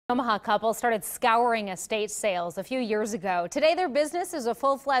Omaha couple started scouring estate sales a few years ago. Today, their business is a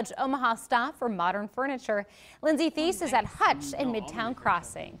full-fledged Omaha stop for modern furniture. Lindsay Thies is at Hutch in Midtown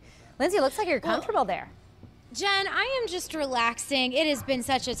Crossing. Lindsay, looks like you're comfortable there. Jen, I am just relaxing. It has been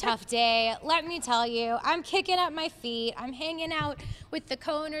such a tough day. Let me tell you, I'm kicking up my feet. I'm hanging out with the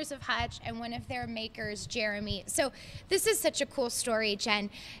co-owners of Hutch and one of their makers, Jeremy. So this is such a cool story, Jen.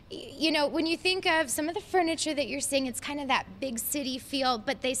 You know, when you think of some of the furniture that you're seeing, it's kind of that big city feel,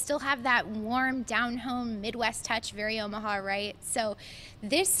 but they still have that warm, down-home Midwest touch, very Omaha, right? So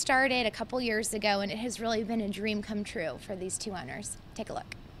this started a couple years ago, and it has really been a dream come true for these two owners. Take a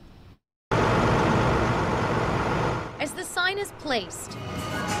look. As the sign is placed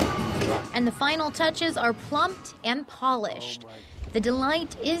and the final touches are plumped and polished, the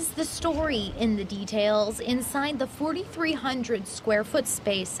delight is the story in the details inside the 4,300 square foot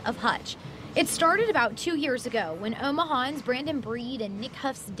space of Hutch. It started about 2 years ago when Omahans Brandon Breed and Nick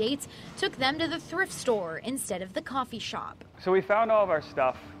Huff's dates took them to the thrift store instead of the coffee shop. So we found all of our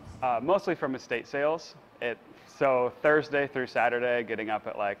stuff mostly from estate sales. So Thursday through Saturday, getting up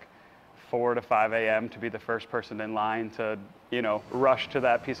at like 4 to 5 a.m. to be the first person in line to, rush to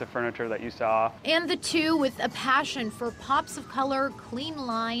that piece of furniture that you saw. And the two, with a passion for pops of color, clean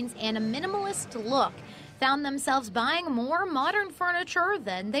lines, and a minimalist look, found themselves buying more modern furniture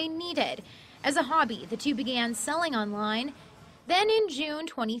than they needed. As a hobby, the two began selling online. Then in June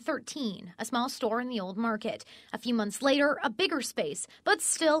 2013, a small store in the old market. A few months later, a bigger space, but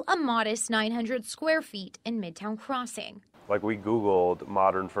still a modest 900 square feet in Midtown Crossing. Like, we Googled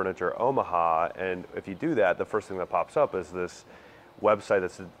modern furniture Omaha, and if you do that, the first thing that pops up is this website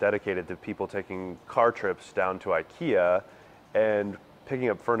that's dedicated to people taking car trips down to IKEA and picking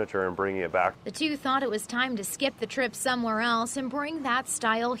up furniture and bringing it back. The two thought it was time to skip the trip somewhere else and bring that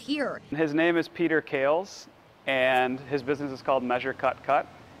style here. His name is Peter Kales, and his business is called Measure Cut Cut,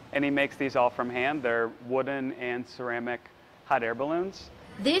 and he makes these all from hand. They're wooden and ceramic hot air balloons.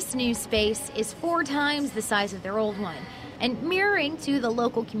 This new space is 4 times the size of their old one. And mirroring to the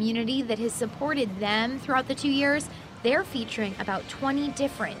local community that has supported them throughout the 2 years, they're featuring about 20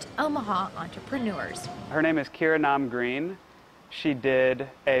 different Omaha entrepreneurs. Her name is Kira Nam Green. She did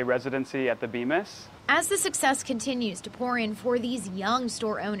a residency at the Bemis. As the success continues to pour in for these young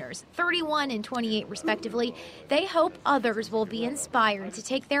store owners, 31 and 28 respectively, they hope others will be inspired to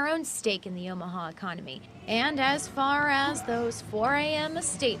take their own stake in the Omaha economy. And as far as those 4 a.m.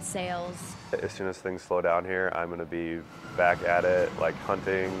 estate sales, as soon as things slow down here, I'm going to be back at it, like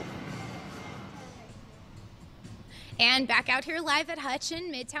hunting. And back out here live at Hutch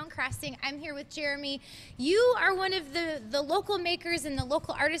in Midtown Crossing, I'm here with Jeremy. You are one of the local makers and the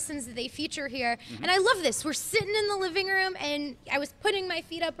local artisans that they feature here. And I love this. We're sitting in the living room, and I was putting my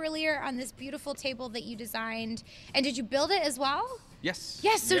feet up earlier on this beautiful table that you designed. And did you build it as well? Yes.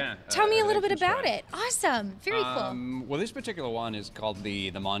 Yes, so tell me a little bit about it. Awesome. Very cool. Well, this particular one is called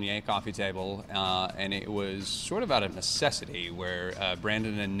the Monnier coffee table, and it was sort of out of necessity where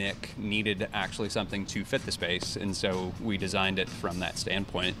Brandon and Nick needed actually something to fit the space, and so we designed it from that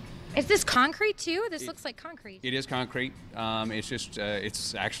standpoint. Is this concrete too? This looks like concrete. It is concrete. It's just,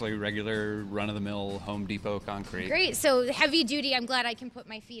 it's actually regular run-of-the-mill Home Depot concrete. Great, so heavy duty. I'm glad I can put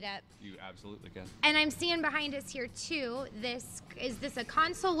my feet up. You absolutely can. And I'm seeing behind us here too, is this a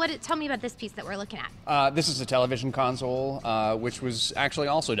console? Tell me about this piece that we're looking at. This is a television console, which was actually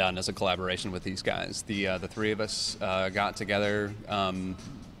also done as a collaboration with these guys. The three of us got together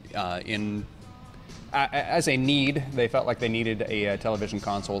as a need. They felt like they needed a television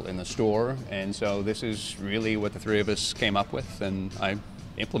console in the store, and so this is really what the three of us came up with, and I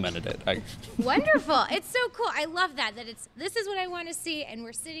implemented it. Wonderful. It's so cool. I love that this is what I want to see, and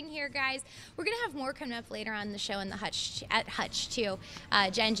we're sitting here, guys. We're going to have more coming up later on the show in at Hutch too.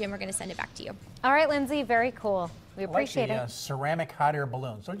 Jen, Jim, we're going to send it back to you. All right, Lindsay, very cool. We appreciate it. Ceramic hot air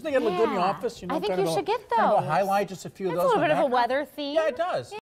balloons. Don't you think it'd look good in your office? I think you should get those. Kind of highlight just a few of those. It's a little bit of a weather theme. Yeah, it does.